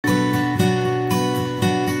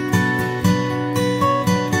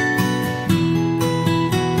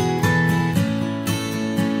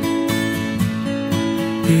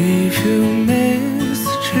you miss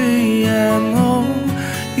tree and all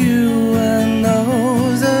you and all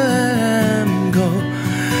the go.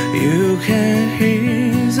 You can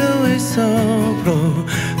hear the whistle blow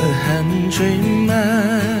 100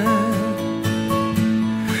 miles,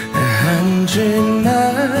 100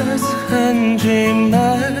 miles, 100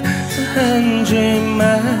 miles, 100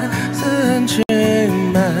 miles, 100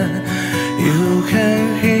 miles. You can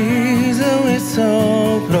hear the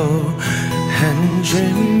whistle blow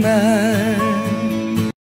 100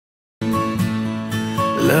 miles.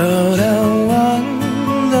 Low down one,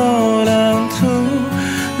 low down two,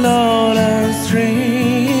 low down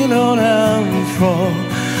three, low down four,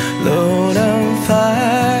 low down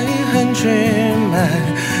 500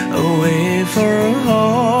 miles away for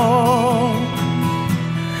home,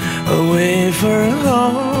 away for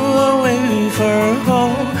home, away for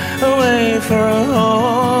home, away for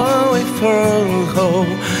home, away for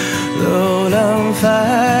home. Low down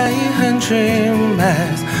 500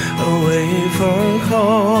 miles away for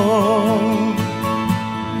home.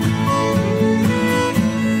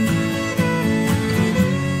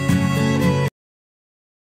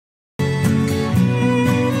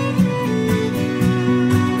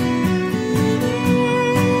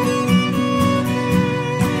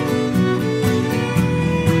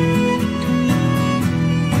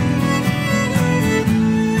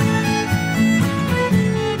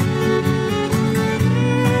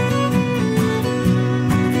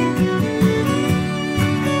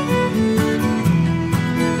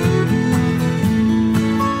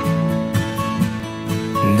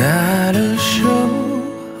 Not a show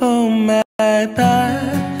on my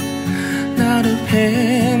back, not a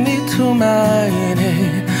penny to my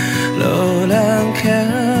name. Lord, I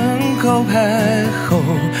can't go back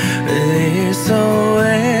home this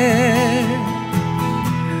away,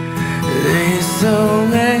 this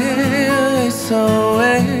away, this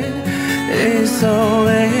away, this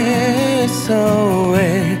away, this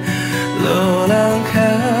away. Lord, I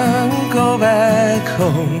can't go back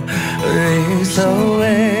home this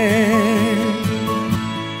away.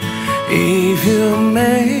 If you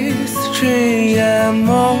miss tree and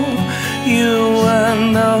more, you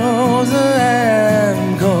and all the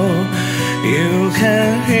go. You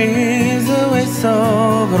can hear the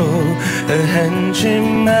whistle blow 100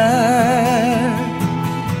 miles,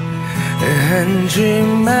 100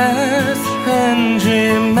 miles,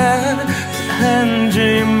 100 miles,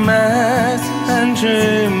 100 miles,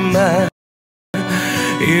 100 miles.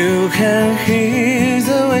 You can hear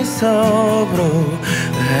the whistle blow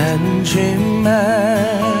 100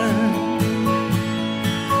 miles.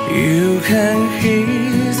 You can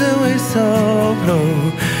hear the whistle blow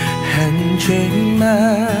 100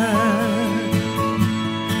 miles.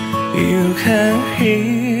 You can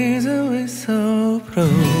hear the whistle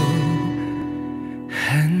blow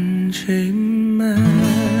 100 miles.